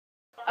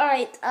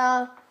Alright,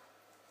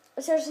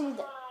 seriously.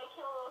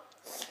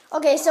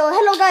 Okay, so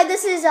hello guys,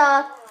 this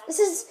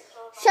is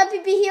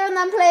Sheppy P here, and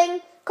I'm playing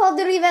Call of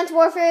Duty Advanced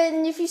Warfare.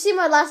 And if you see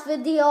my last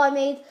video I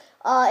made,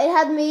 it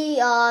had me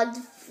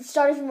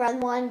starting from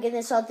round 1, getting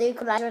this all the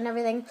equalizer and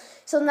everything.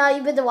 So now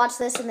you better watch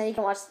this, and then you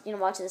can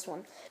watch this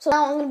one. So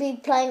now I'm gonna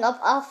be playing up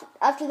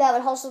after that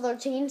with Hustle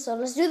 13. So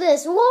let's do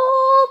this.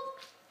 Whoop!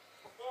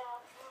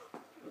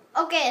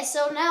 Okay,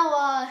 so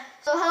now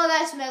so hello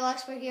guys,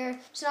 Megaloxpert here.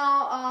 So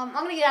I'm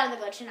gonna get out of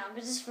the glitch now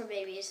because this is for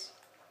babies.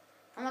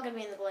 I'm not gonna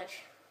be in the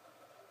glitch.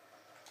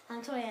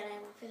 I'm totally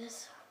unable for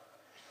this.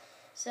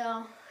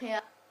 So yeah.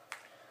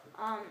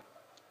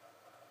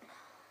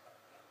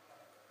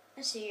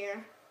 Let's see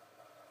here.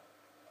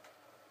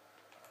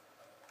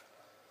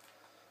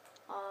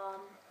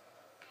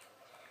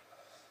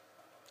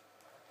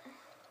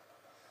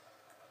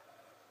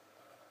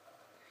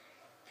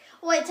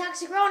 Wait,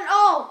 Toxic Ground.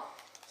 Oh,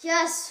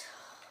 yes.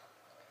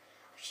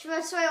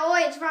 That's why. Oh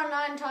wait, it's round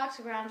 9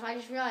 Toxic Ground. So I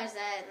just realized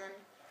that, and then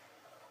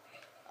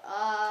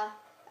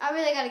I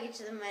really gotta get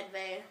to the med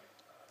bay.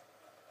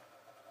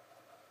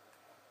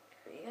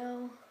 Here we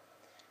go.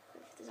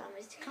 Wait for the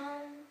zombies to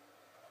come.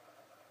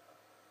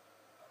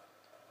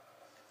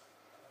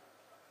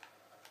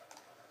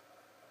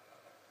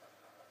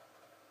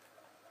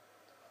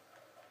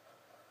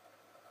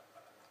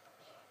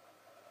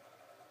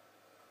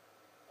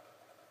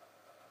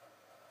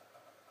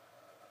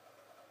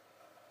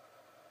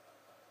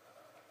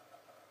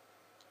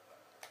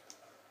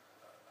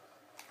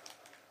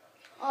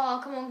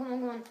 Oh, come on, come on,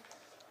 come on.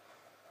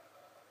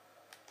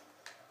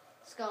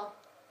 Let's go.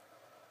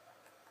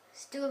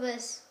 Let's do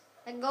this.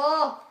 Let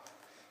go.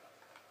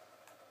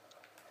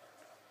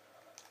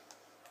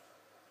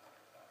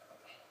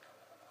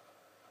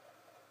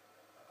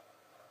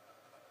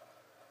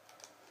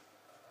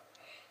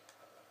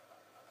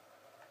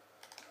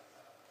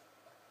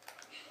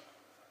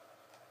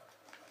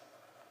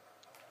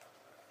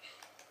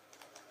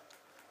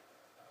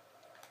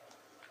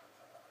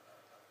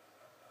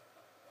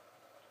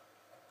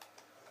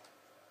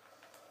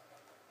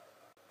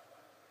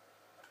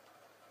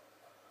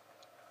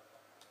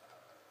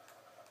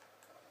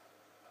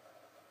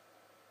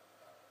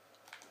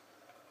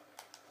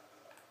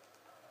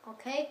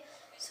 Okay,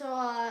 so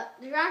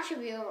the round should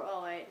be over.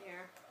 Oh wait,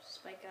 here,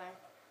 spike guy.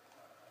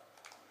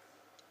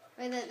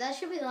 Wait, that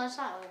should be the last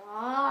time.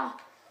 Ah,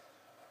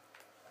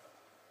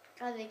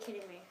 God, are they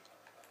kidding me?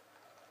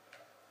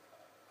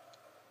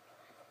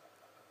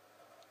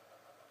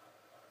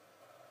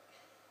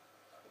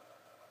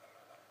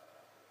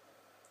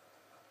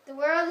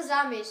 Where are the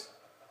zombies?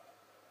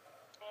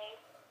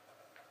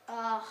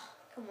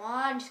 Come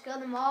on, just kill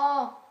them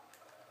all.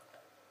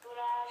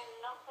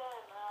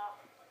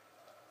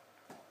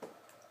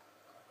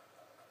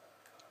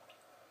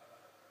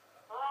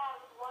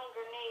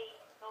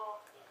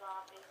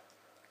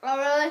 Oh,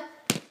 really?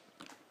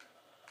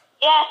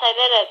 Yes, I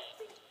did it.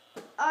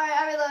 Alright,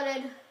 I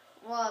reloaded.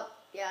 Well,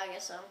 yeah, I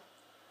guess so.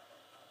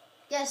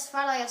 Yes,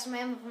 finally I got some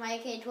ammo for my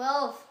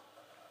AK-12.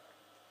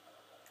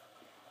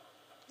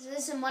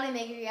 This is a money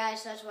maker,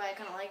 guys, so that's why I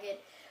kind of like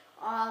it.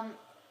 Alright,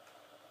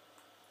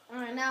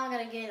 now I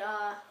gotta get,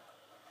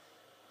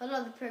 what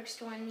other perks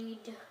do I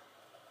need?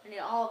 I need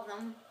all of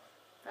them,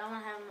 but I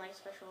want to have them like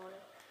special order.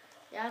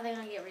 Yeah, I think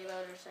I'm gonna get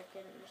reload or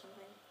second or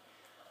something.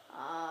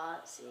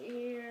 Let's see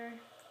here.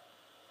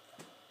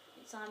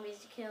 Zombies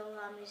to kill,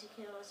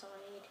 that's all I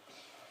need.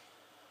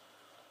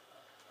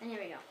 And here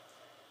we go.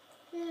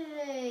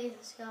 Yay,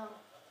 let's go.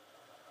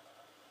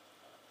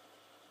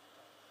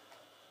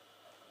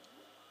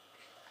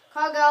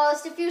 Cargo,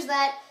 let's defuse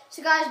that.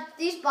 So guys,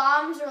 these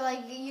bombs are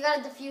like, you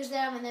gotta defuse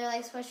them, and they're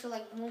like special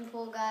like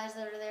moonpool guys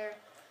that are there.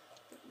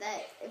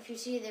 That if you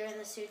see, they're in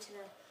the suits, and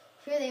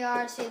here they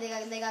are. See,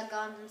 they got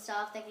guns and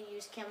stuff. They can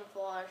use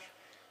camouflage.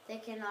 They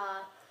can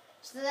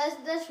so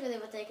that's really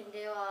what they can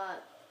do.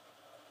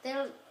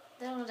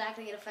 They don't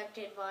exactly get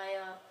affected by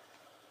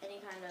any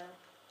kind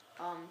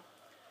of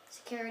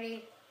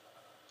security,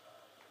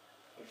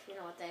 if you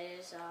know what that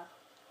is.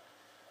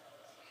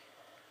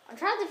 I'm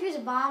trying to defuse a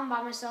bomb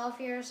by myself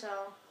here, so.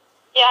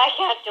 Yeah, I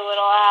can't do it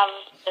all. I have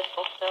a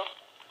pistol still.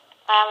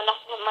 I have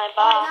enough with my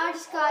bomb. Now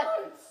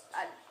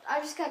I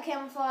just got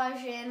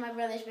camouflage, and my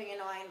brother's being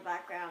annoying in the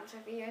background. So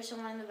if you hear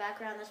someone in the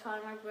background, that's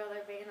probably my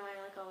brother being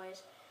annoying like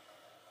always.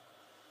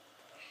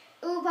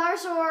 Ooh, power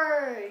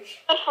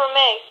surge! Good for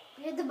me.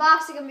 Hit the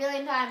box like a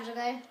million times,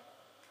 okay?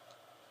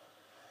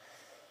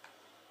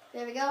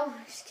 There we go.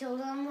 Just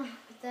killed him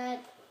with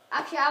that.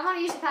 Actually, I want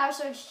to use the power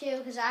surge too,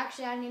 because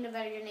actually I need a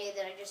better grenade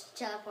than I just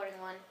teleporting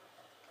one.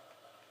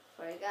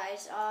 For you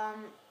guys.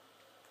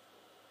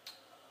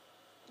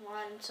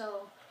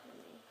 So.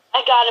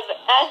 I got it.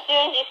 As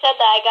soon as you said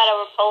that, I got a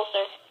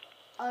repulsor.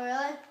 Oh,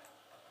 really?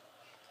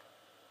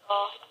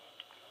 Oh.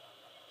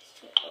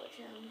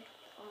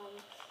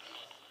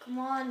 Come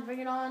on, bring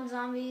it on,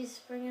 zombies.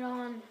 Bring it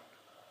on.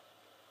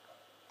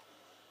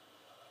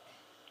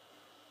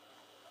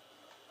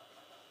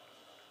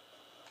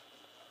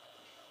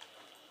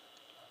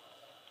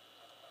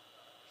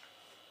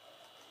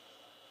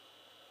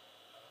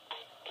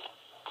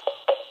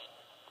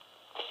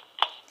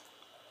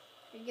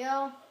 we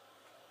go.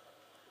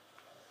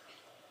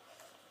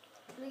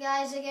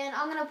 Guys, again,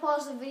 I'm going to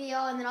pause the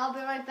video and then I'll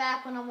be right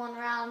back when I'm on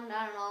round,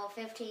 I don't know,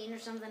 15 or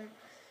something.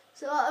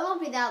 So it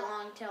won't be that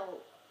long till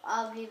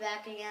I'll be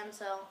back again,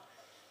 so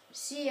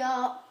see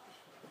y'all.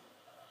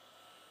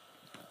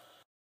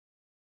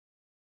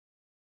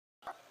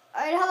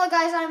 Alright, hello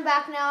guys, I'm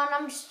back now and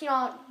I'm just,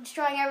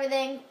 destroying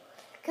everything,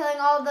 killing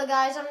all the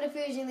guys. I'm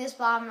defusing this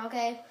bomb,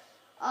 okay?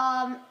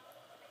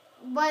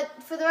 But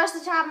for the rest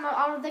of the time,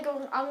 I don't think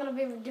I'm going to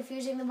be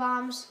defusing the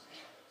bombs.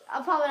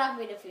 I'll probably not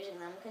be defusing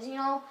them because,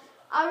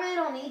 I really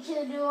don't need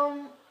to do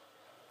them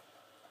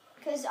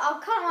because I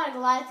kind of want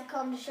Goliath to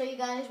come to show you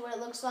guys what it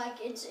looks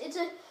like. If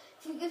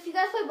you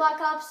guys play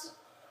Black Ops,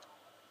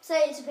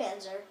 say it's a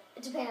Panzer.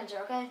 It's a Panzer,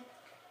 okay?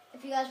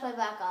 If you guys play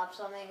Black Ops,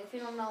 if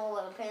you don't know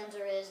what a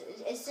Panzer is,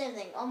 it's the same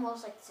thing,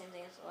 almost like the same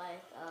thing as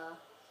Goliath.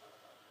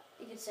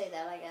 You could say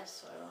that, I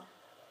guess. Sort of.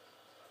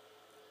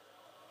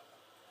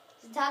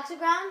 Is it Toxic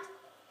Ground?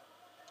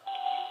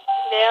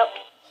 Yep.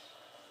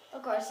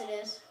 Of course it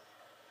is.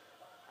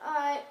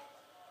 Alright.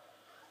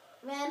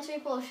 Man's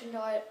repulsion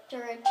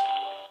turret.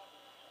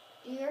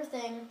 Do your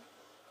thing.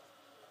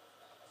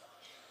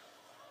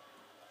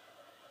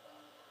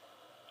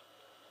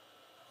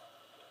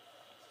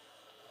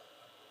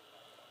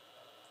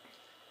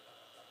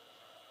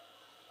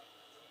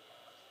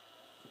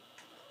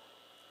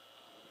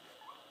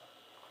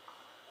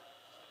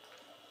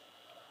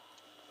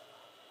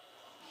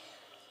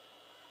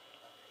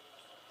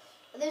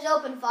 There's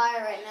open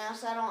fire right now,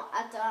 so I don't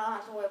have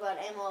to worry about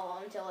ammo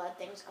until that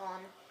thing's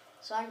gone.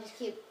 So I can just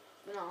keep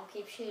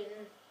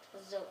shooting.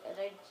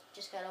 I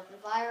just got open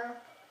fire.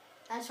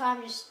 That's why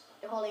I'm just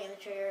holding in the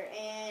trigger,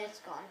 and it's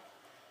gone.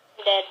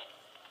 I'm dead.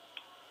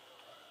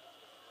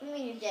 What do you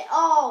mean you're dead?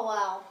 Oh,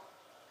 wow.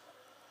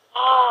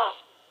 Ah.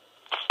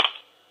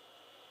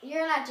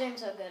 You're not doing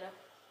so good.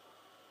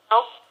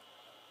 Nope.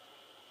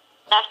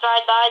 After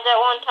I died that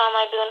one time,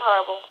 I'm doing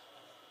horrible.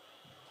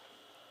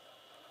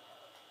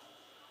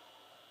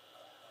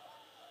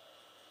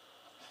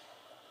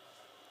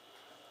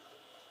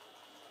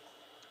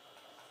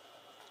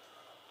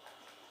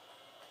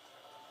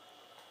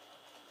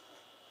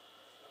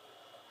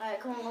 Alright,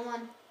 come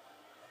on.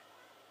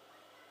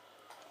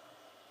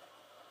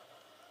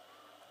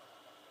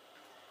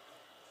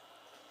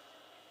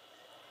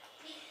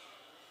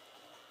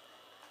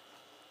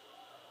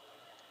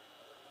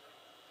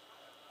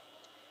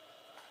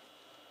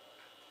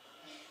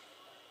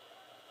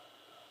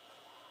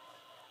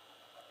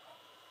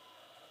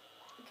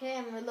 Okay,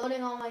 I'm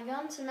reloading all my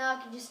guns, so now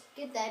I can just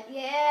get that.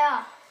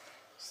 Yeah!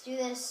 Let's do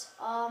this.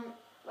 Right,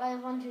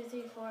 1, 2,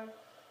 3, 4.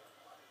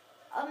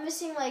 I'm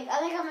missing, I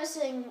think I'm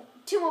missing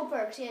 2 more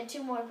perks. Yeah,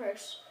 2 more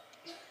perks.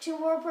 2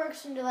 more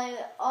perks and delay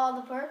all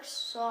the perks,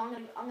 so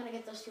I'm gonna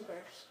get those 2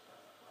 perks.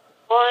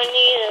 All I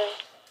need is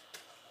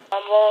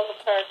all the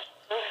perks.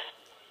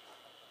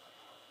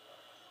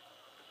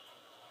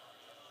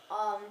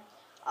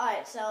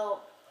 Alright,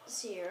 so let's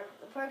see here.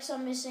 The perks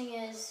I'm missing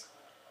is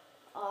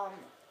I'm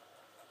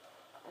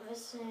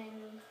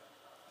missing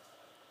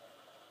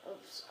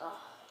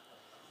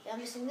yeah, I'm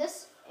missing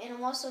this, and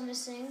I'm also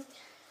missing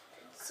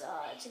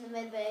it's in the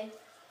med bay.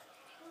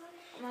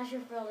 I'm not sure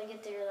if we'll be able to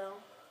get there though.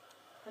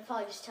 I'll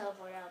probably just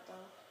teleport out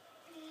though.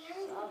 So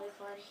I'll be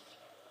fine.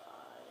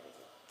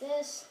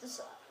 This,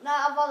 no,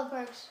 I have all the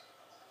perks.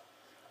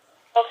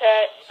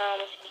 Okay,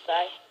 let's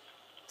decide.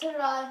 So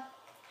did I.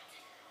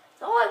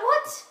 Oh, wait,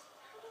 what?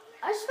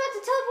 I was just about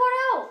to teleport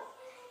out.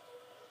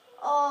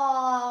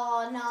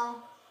 Oh,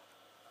 no.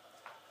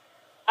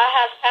 I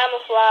have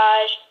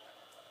camouflage.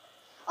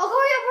 Oh,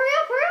 hurry up.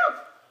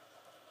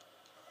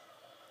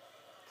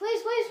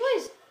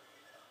 Please.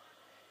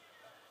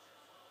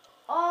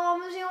 Oh,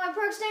 I'm losing all my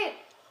perk state.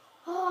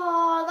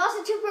 Oh, that's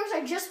the 2 perks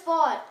I just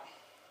bought.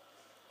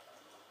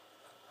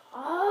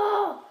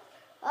 Oh,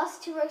 that's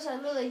the 2 perks I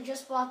literally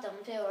just bought them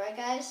too, right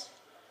guys?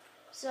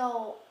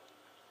 So,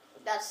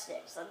 that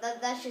sticks.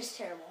 That's just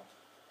terrible.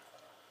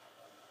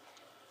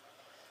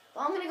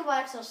 Well, I'm going to go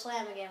buy Exo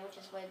Slam again, which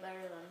is way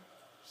better than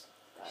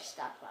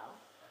Stockpile.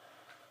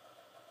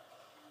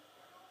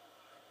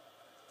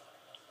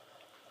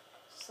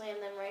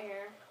 Slam them right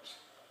here.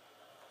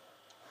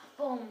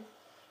 Boom.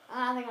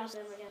 I think I'll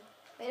slam them again.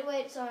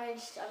 Wait, sorry, I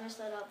messed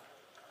that up.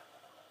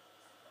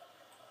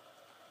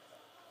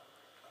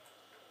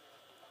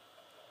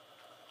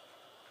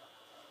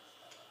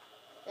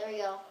 There we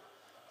go.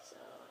 So,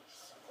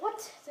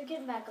 what? They're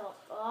getting back up.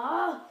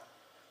 Oh!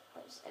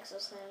 I'll just Exo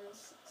Slam them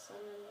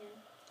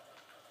again.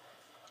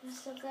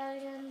 Messed up that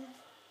again.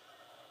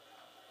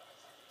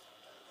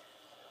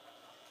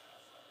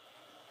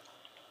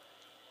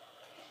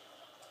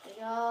 There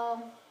we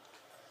go.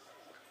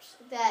 Just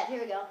like that.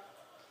 Here we go.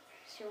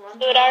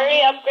 Dude, I already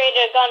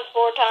upgraded a gun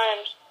 4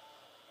 times.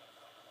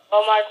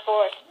 Oh, Mark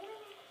 4.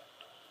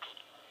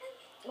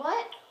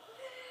 What?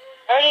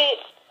 I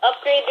already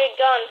upgraded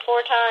gun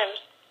 4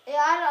 times. Yeah,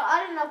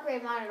 I didn't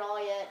upgrade mine at all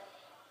yet.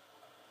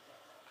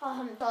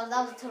 That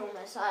was a total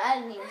mess. I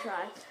didn't even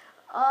try.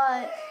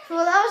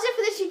 Well, that was it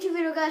for this YouTube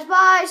video, guys.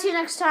 Bye. See you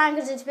next time,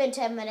 because it's been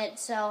 10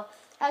 minutes. So,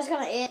 that was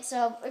kind of it.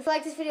 So if you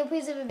like this video,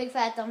 please give it a big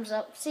fat thumbs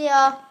up. See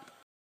y'all.